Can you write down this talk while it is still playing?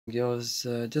Girls,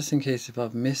 just in case if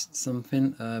I've missed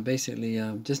something, basically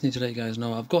just need to let you guys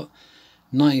know I've got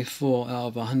 94 out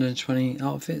of 120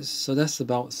 outfits, so that's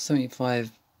about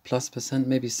 75+%,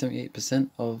 maybe 78%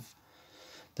 of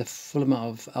the full amount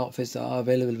of outfits that are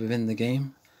available within the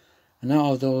game. And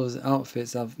out of those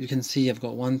outfits, you can see I've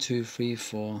got 1, 2, 3,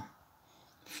 4,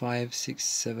 5, 6,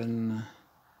 7,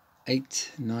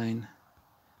 8, 9,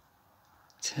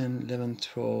 10, 11,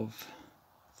 12,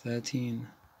 13,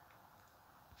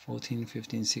 14,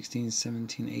 15, 16,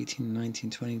 17, 18, 19,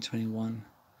 20, 21,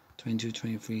 22,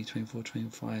 23, 24,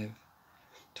 25,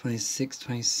 26,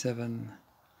 27,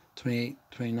 28,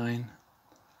 29,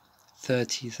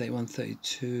 30, 31,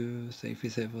 32, 33,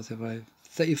 34, 35,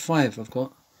 35 I've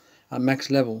got at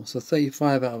max level. So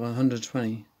 35 out of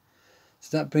 120.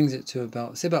 So that brings it to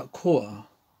about, say about quarter.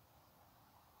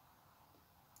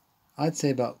 I'd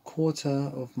say about quarter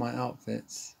of my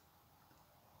outfits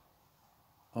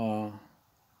are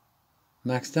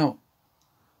maxed out.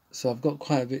 So I've got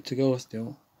quite a bit to go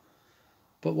still.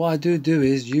 But what I do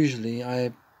is usually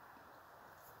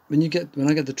when I get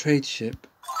the trade ship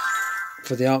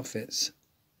for the outfits,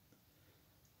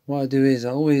 what I do is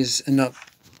I always end up,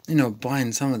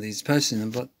 buying some of these, purchasing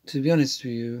them. But to be honest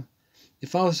with you,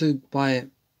 if I was to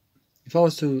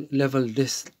level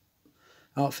this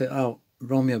outfit out,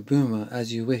 Romeo Boomer,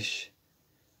 as you wish,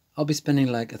 I'll be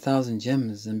spending like 1,000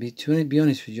 gems. And to be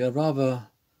honest with you, I'd rather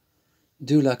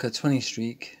do like a 20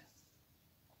 streak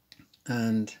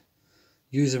and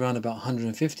use around about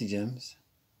 150 gems,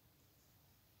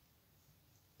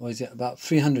 or is it about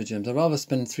 300 gems? I'd rather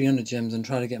spend 300 gems and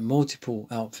try to get multiple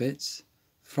outfits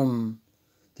from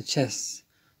the chests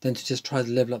than to just try to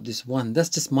level up this one. That's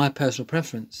just my personal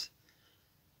preference.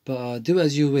 But do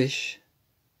as you wish.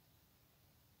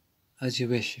 As you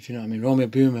wish, if you know what I mean. Romeo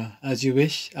Boomer, as you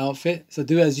wish outfit. So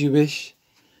do as you wish.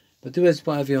 But do as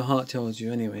whatever your heart tells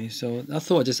you anyway. So I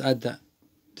thought I'd just add that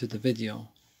to the video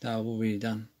that I've already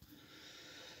done.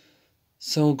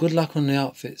 So good luck on the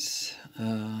outfits.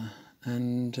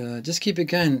 And just keep it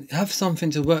going. Have something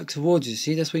to work towards, you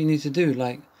see. That's what you need to do.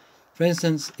 Like, for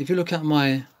instance, if you look at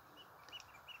my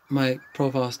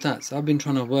profile stats, I've been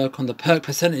trying to work on the perk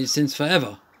percentage since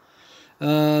forever.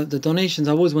 The donations,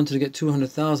 I always wanted to get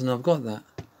 200,000. I've got that.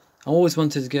 I always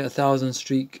wanted to get 1,000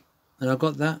 streak, and I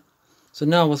got that. So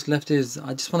now what's left is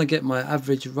I just want to get my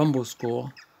average Rumble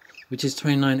score, which is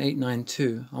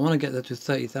 29,892. I want to get that to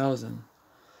 30,000.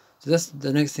 So that's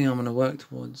the next thing I'm going to work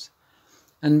towards.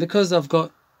 And because I've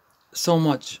got so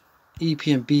much EP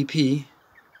and BP,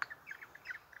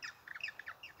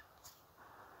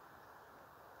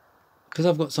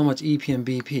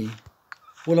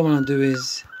 all I want to do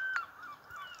is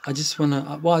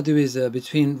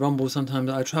between Rumble, sometimes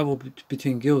I travel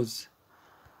between guilds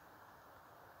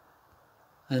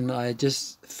and I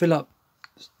just fill up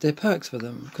their perks for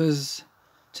them. Because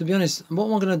to be honest, what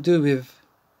am I going to do with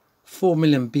 4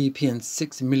 million BP and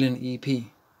 6 million EP?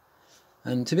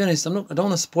 And to be honest, I don't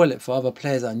want to spoil it for other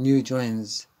players that are new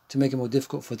joins to make it more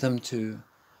difficult for them to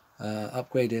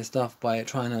upgrade their stuff by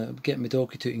trying to get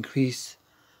Midoki to increase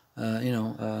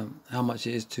how much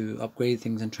it is to upgrade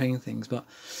things and train things. But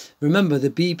remember, the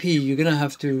BP, you're gonna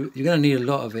need a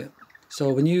lot of it.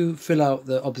 So when you fill out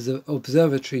the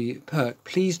observatory perk,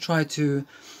 please try to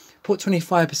put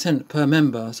 25% per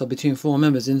member, so between 4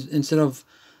 members, instead of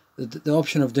the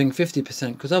option of doing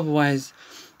 50%, because otherwise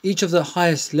each of the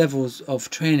highest levels of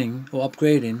training or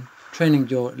upgrading, training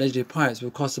your legendary pirates,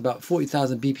 will cost about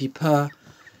 40,000 BP per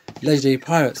legendary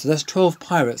pirate. So that's 12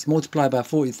 pirates multiplied by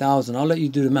 40,000. I'll let you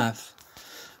do the math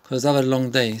because I've had a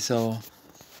long day. So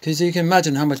because you can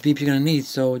imagine how much BP you're going to need.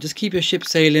 So just keep your ship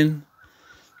sailing.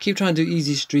 Keep trying to do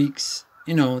easy streaks.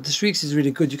 The streaks is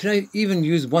really good. You can even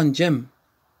use 1 gem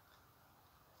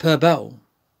per battle,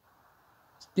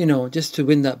 just to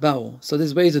win that battle. So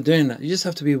there's ways of doing that. You just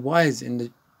have to be wise in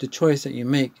the choice that you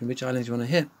make in which islands you want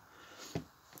to hit.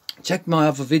 Check my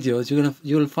other videos.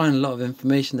 You'll find a lot of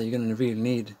information that you're going to really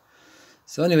need.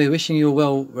 So anyway, wishing you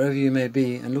well wherever you may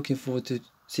be, and looking forward to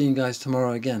seeing you guys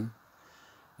tomorrow again.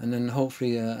 And then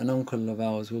hopefully an uncle of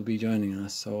ours will be joining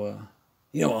us. So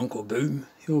Uncle Boom,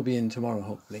 he will be in tomorrow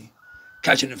hopefully,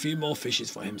 catching a few more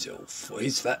fishes for himself, for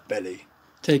his fat belly.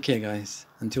 Take care guys,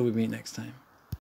 until we meet next time.